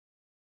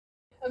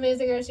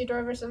Amazing RC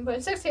Driver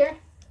 7.6 here.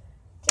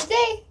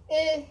 Today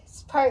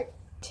is part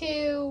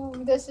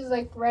 2. This is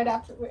like right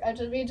after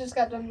we just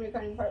got done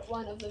recording part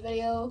 1 of the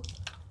video.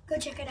 Go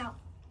check it out.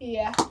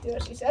 Yeah, do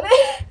what she said.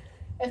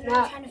 If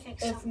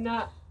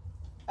not,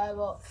 I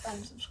will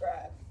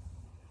unsubscribe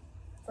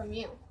from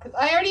you because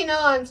I already know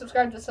I'm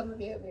subscribed to some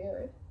of you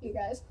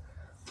guys.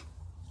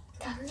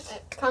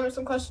 Comment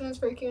some questions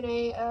for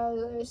Q&A,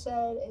 as I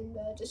said in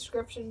the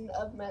description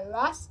of my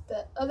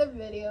the other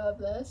video of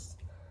this.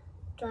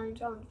 Drawing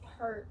John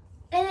part.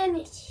 And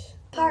then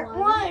part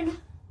 1,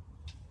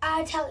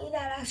 I tell you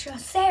that I show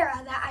Sarah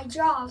that I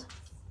draw.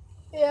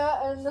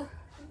 Yeah, and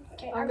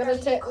okay, I'm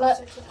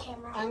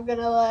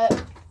gonna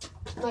let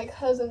my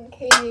cousin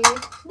Katie.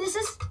 This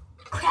is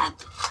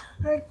crap.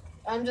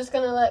 I'm just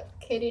gonna let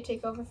Katie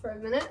take over for a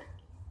minute.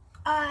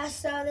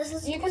 So this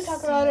is. You can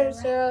talk about it,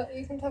 Sarah.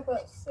 You can talk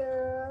about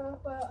Sarah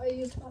while I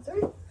use the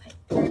bathroom.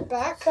 Right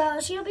back. So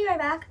she'll be right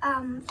back.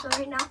 So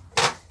right now,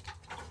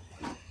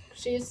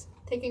 she's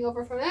taking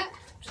over from it.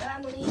 So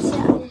I'm gonna sit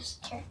on this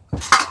chair.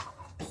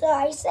 So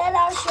I said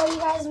I'll show you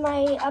guys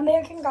my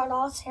American Girl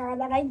doll, Sarah,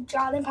 that I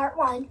drawn in part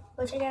 1.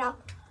 Go check it out.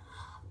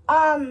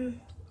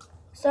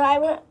 So I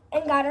went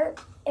and got her,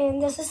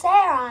 and this is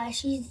Sarah.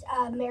 She's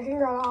American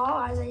Girl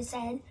doll, as I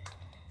said.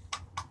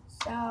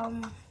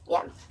 So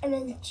yeah, and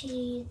then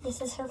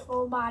this is her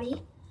full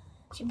body.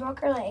 She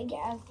broke her leg,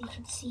 as you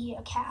can see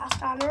a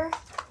cast on her.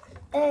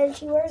 And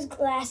she wears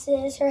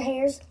glasses. Her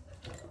hair's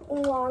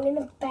long in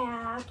the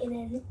back, and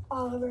then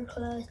all of her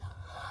clothes.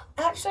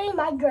 Actually,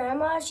 my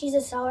grandma, she's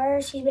a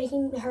seller. She's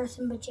making her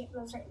some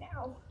pajamas right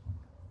now.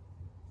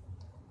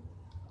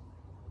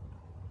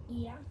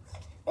 Yeah.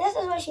 And this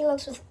is what she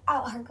looks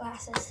without her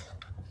glasses.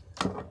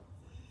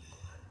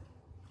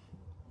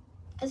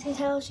 As you can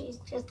tell, she's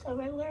just a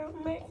regular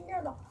American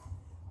Girl doll.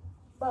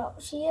 Well,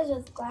 she is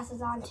with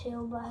glasses on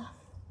too, but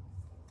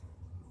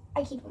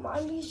I keep them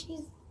on because she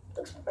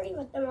looks pretty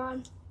with them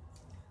on.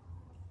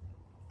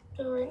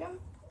 So right now,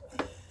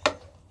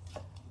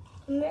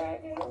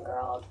 American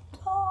Girl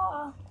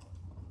doll.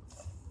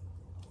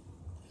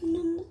 And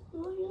then this is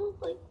what she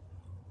looks like.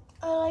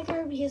 I like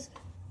her because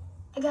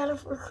I got her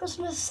for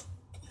Christmas.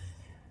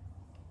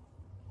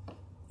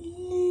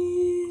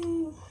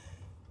 And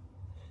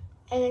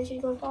then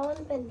she's gonna fall in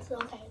the bed. So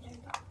okay, there you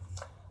go.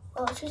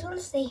 Well, she's gonna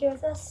stay here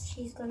with us.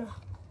 She's gonna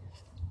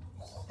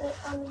sit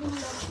on the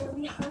chair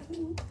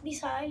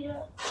beside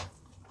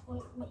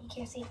what you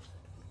can't see.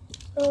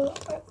 So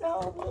right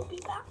now we'll be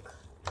back.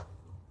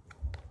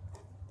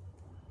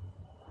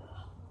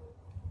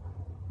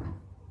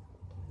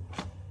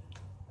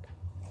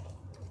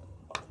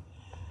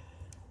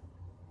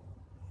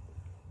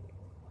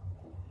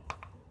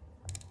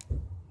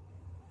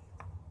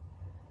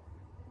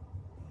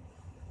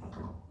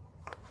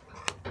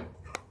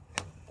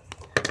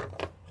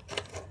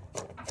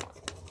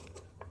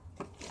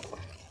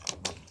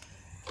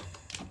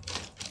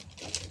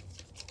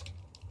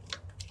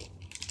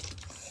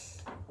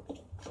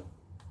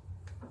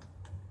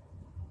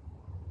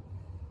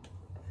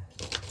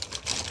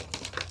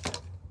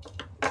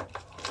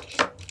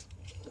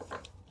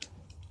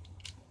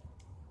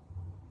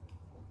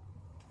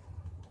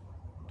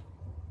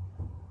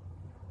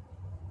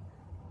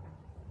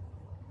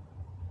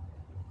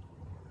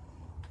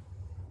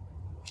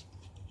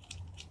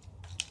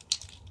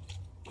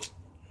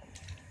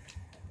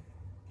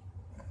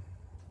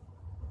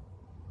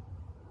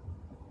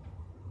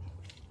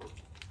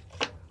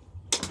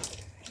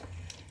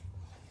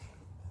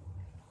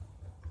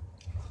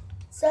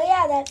 So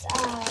yeah, that's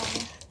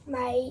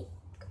my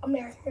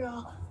American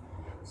Girl.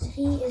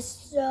 She is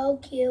so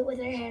cute with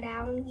her hair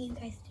down. You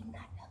guys do not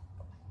know.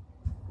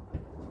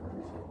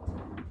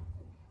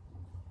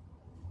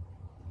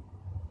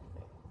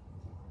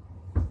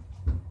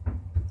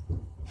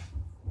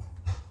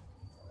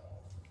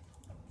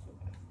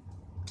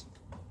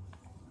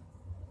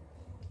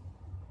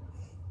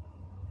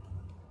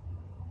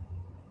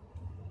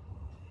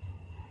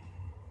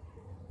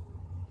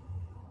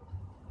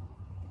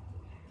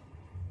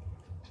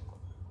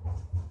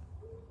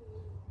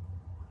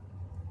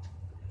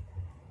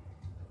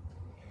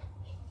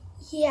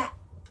 Yeah,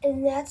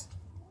 and that's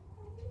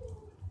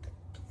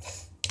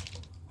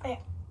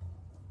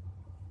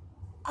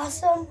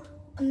awesome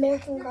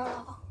American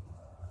Girl.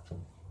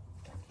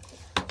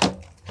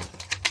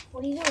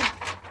 What are you doing?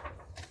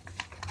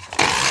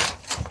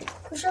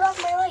 Who shut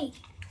off my light?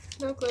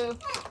 No clue.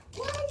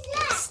 What is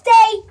that?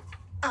 Stay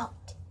out.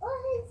 What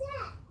is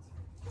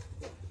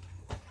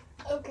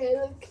that? Okay,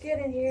 let's get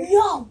in here.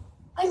 No,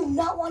 I do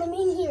not want him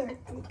in here.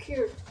 I'm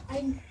cured.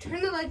 I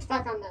turn the lights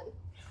back on then.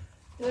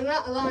 They're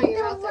not allowing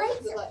you out there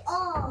with the lights.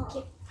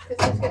 Oh.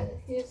 Because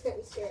he's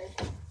getting scared.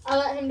 I'll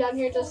let him down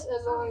here just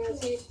as long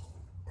as he's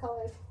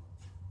colored.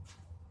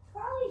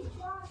 Probably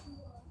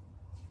Joshua.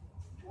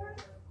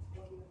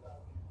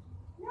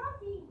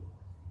 Nothing.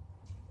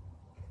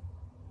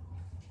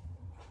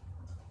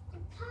 The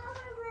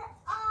power went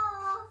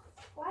off.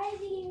 Why is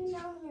he even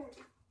down here?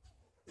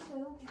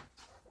 Okay.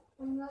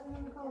 I'm letting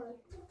him color.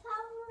 The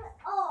power went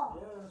off.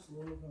 Yeah, that's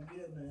what I'm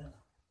getting at.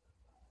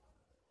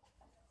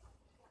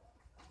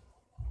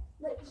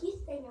 But he's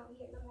staying out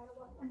here no matter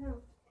what. I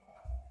know.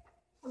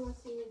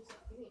 Unless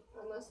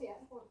he had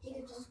one. He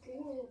could just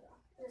scream and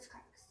there's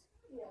cracks.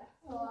 Yeah.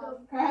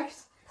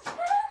 Cracks.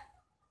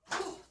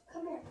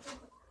 Come here.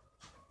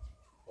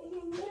 If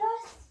you need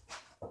us,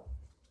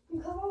 you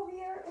come over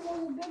here and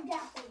there's a big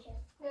gas station.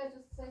 Yeah,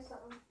 just say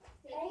something.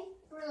 Okay?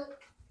 Really?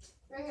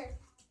 Right here.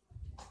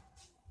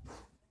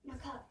 Now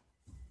come.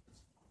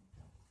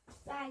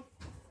 Bye.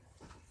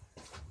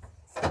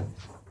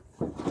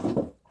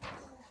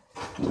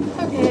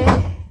 Okay.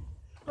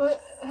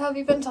 What have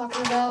you been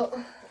talking about?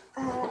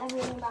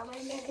 Everything about my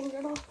American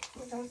Girl.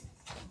 Okay.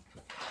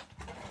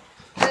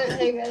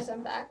 Hey guys,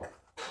 I'm back.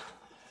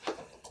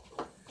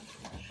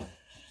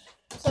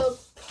 So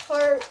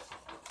part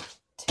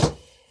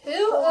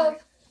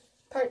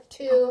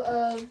two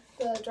of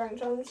the drawing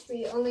challenge,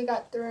 we only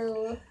got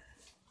through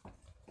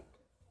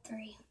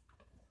 3.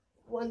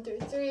 1 through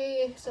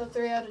 3, so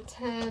 3 out of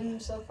 10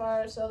 so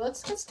far. So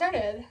let's get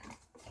started.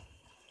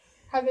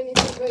 Have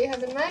anything what you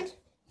have in mind?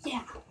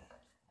 Yeah.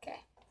 Okay.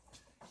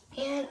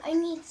 And I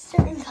need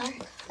certain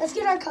colors. Let's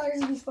get our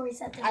colors before we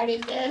set them. I already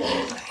did.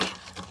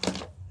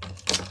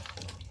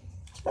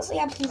 Mostly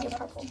have pink and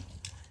purple.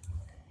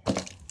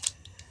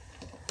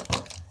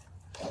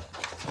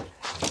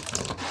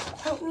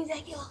 Help me,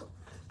 Zagula.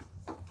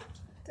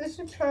 This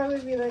should probably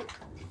be like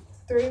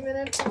 3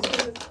 minutes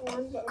instead of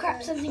 1. But Crap,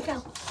 okay. something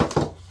fell.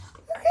 Who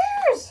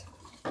cares?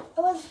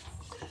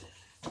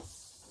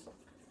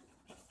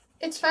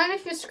 It's fine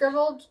if you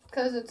scribbled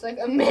because it's like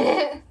a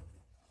minute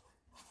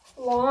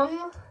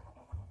long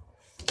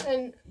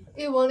and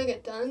you want to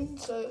get done,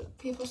 so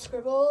people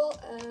scribble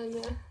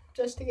and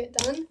just to get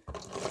done.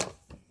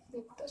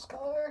 Make this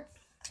color.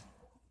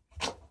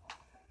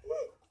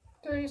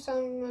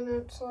 30-some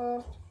minutes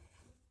left.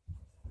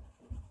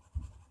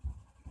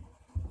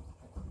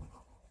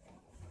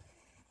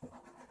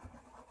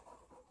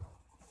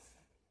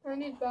 I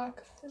need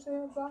black. Is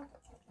there a black?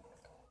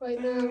 Wait,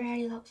 I no.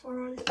 already looked for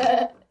one.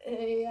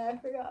 Yeah, I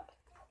forgot.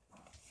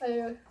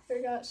 I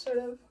forgot sort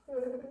of.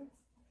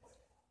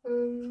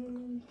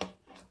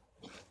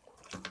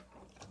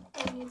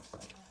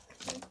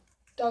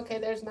 Okay,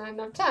 there's not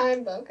enough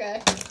time, but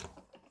okay.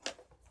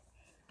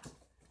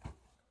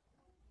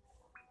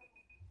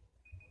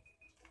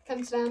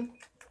 Pens down.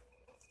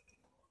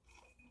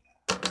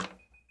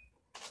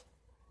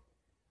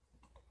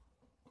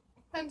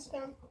 Pens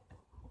down.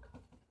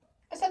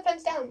 I said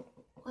pens down.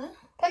 What?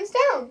 Pens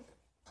down.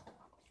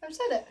 I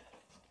said it.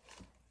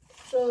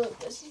 So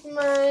this is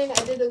mine.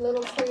 I did a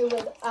little tree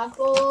with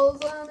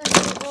apples on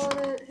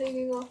it,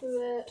 hanging off of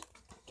it.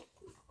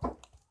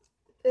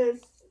 There's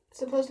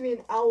supposed to be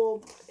an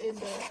owl in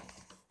the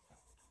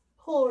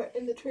hole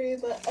in the tree,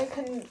 but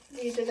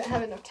we didn't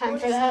have enough time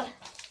for that.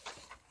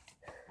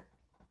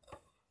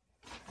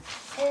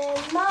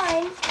 And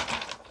mine.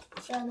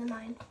 Show them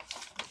mine.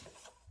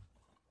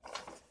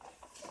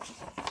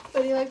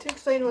 Would you like to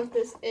explain what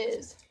this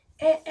is?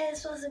 It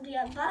is supposed to be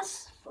a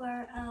bus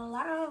for a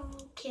lot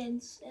of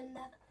kids in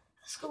the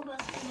school bus,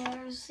 and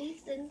there's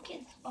seats and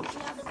kids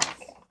walking out the bus.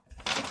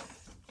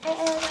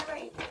 And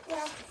right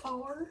there,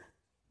 4.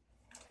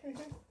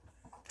 Mm-hmm.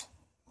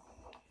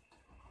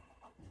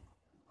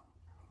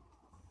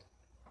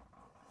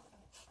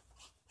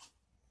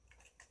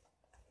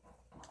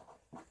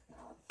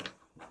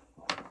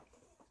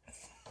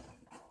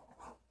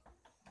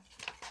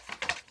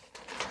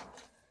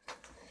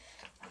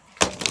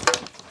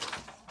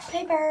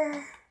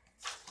 Paper.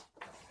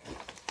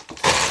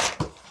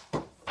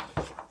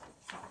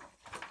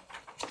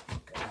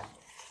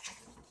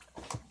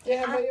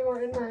 Yeah, but you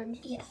weren't in mind.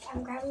 Yes,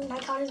 I'm grabbing my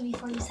colors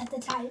before you set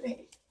the timer.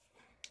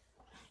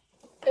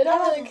 I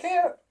don't really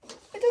care.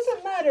 It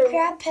doesn't matter.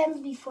 Grab pens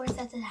before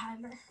set the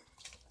timer.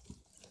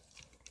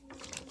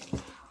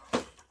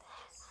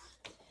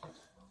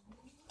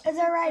 Is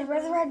that right?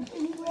 Where's the red? I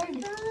need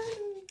red.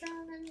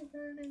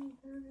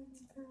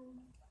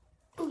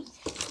 Ooh.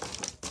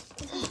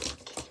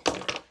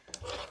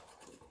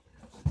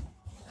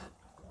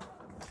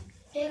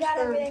 You got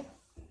everything.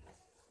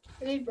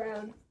 I need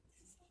brown.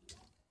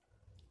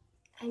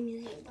 I'm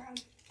using brown.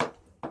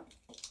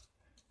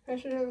 I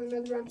should have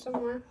another brown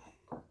somewhere.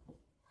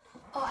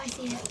 Oh, I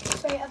see it.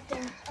 It's right up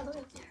there. All the way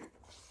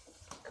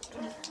up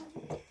there.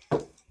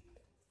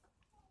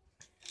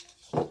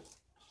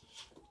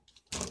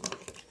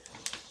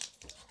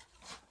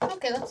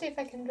 Okay, let's see if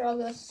I can draw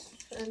this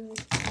in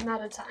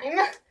not a time.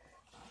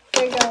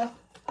 There you go.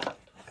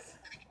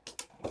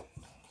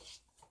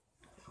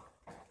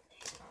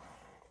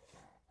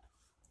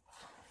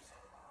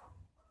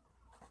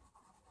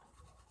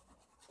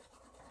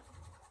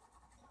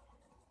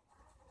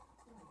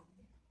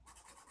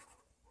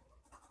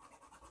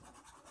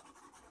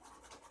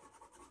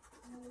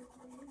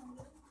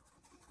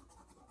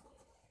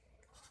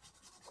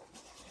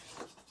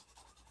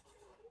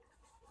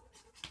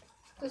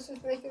 This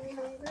is making me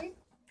hungry.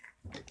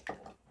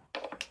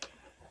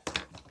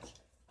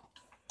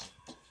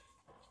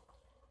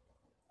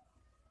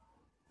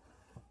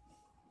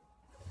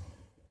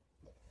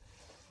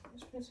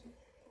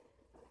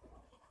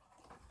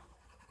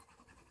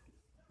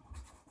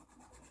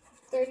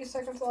 30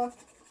 seconds left.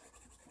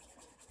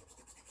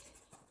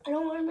 I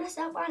don't want to mess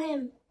up on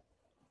him.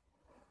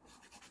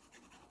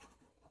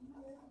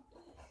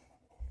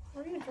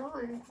 What are you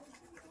drawing?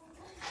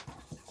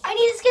 I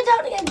need to skip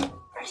down again.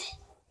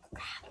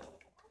 Crap.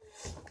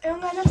 I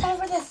don't got enough time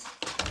for this.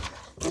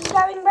 He's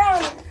grabbing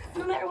brown.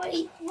 No matter what,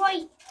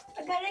 white.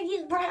 I gotta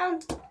use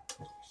brown.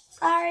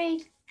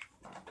 Sorry.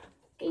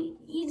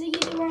 He's a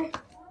YouTuber.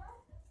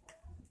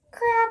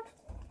 Crap.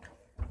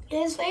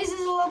 His face is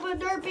a little bit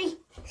derpy.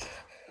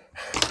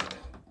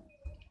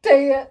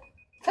 Dang it.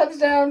 Thumbs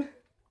down.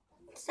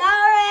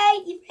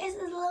 Sorry. Your face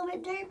is a little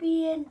bit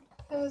derpy. And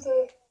That was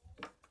it.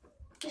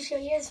 I'll show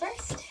you his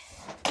first.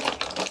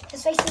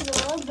 His face is a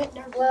little bit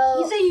derpy.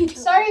 Well, He's a YouTuber.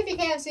 sorry if you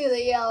can't see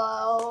the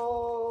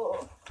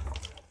yellow.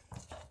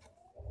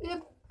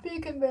 Yep, you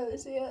can barely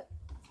see it.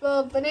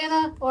 Well,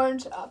 banana,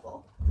 orange,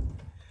 apple.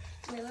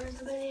 Where's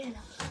the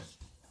banana?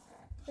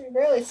 You can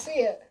barely see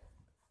it.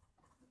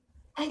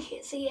 I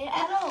can't see it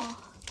at all.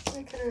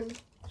 I can.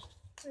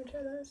 Let me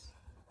try this.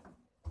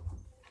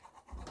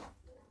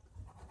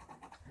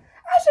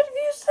 I should have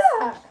used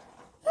that.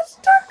 That's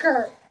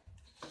darker.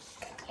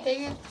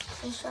 Dang it.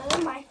 Just show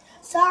them mine.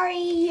 Sorry,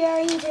 you're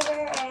a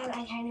YouTuber, and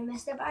I kind of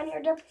messed up on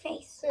your derpy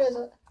face. Who is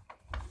it?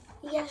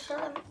 You gotta show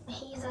them.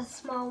 He's a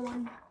small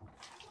one.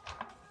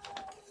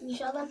 Can you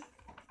show them?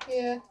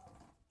 Yeah.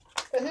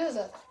 But who is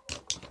it?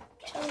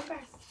 Show them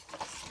first.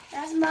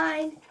 That's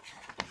mine.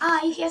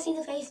 You can't see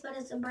the face, but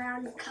it's a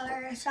brown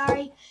color.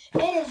 Sorry.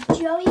 It is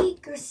Joey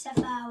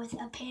Graceffa with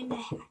a panda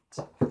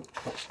hat.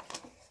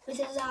 With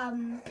his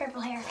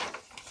purple hair.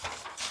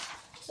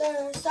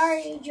 So,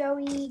 sorry,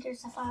 Joey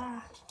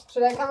Graceffa.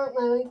 Should I comment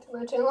my link to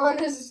my channel on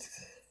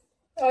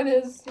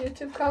his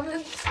YouTube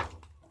comments?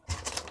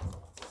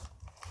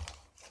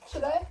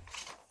 Should I?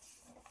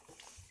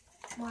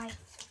 Why?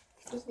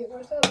 Just get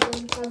more subs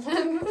and have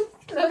him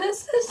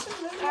notice this.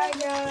 Sorry,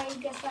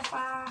 Joey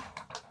Graceffa.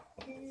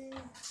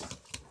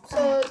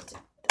 So,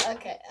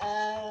 okay,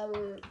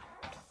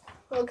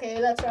 okay,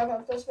 let's wrap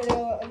up this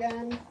video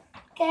again.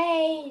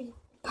 Okay,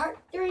 part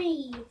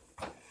 3.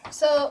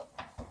 So,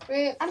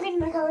 I'm getting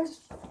my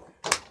colors.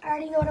 I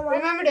already know what I want.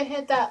 remember to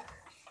hit that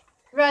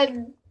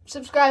red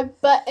subscribe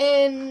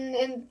button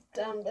and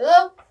down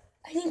below.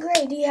 I think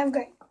gray. Do you have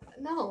gray?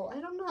 No, I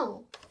don't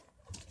know.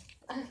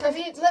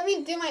 Let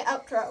me do my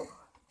outro.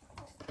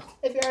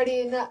 If you're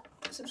already not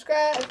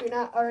subscribed, if you're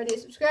not already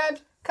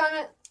subscribed,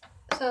 comment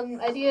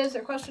some ideas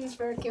or questions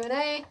for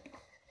Q&A,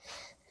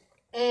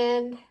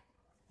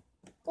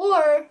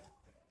 or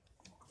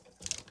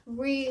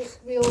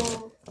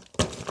we'll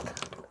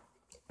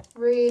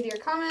read your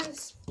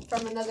comments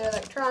from another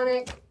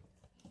electronic.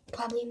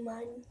 Probably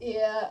mine.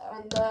 Yeah,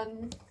 and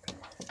then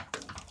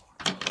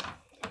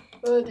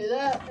we'll do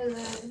that, and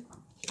then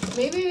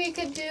maybe we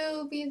could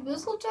do Bean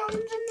Boozled challenge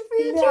in the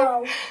future.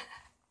 No.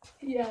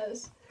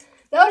 Yes,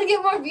 that would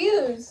get more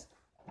views.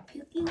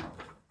 Pew, pew.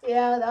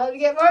 Yeah, that would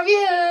get more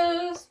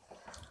views.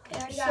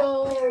 I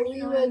So already we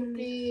know would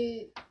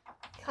be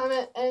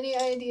comment any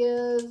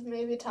ideas,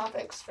 maybe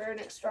topics for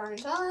next drawing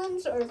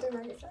challenge or 3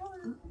 market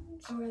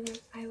challenge.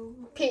 I will.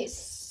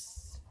 Peace.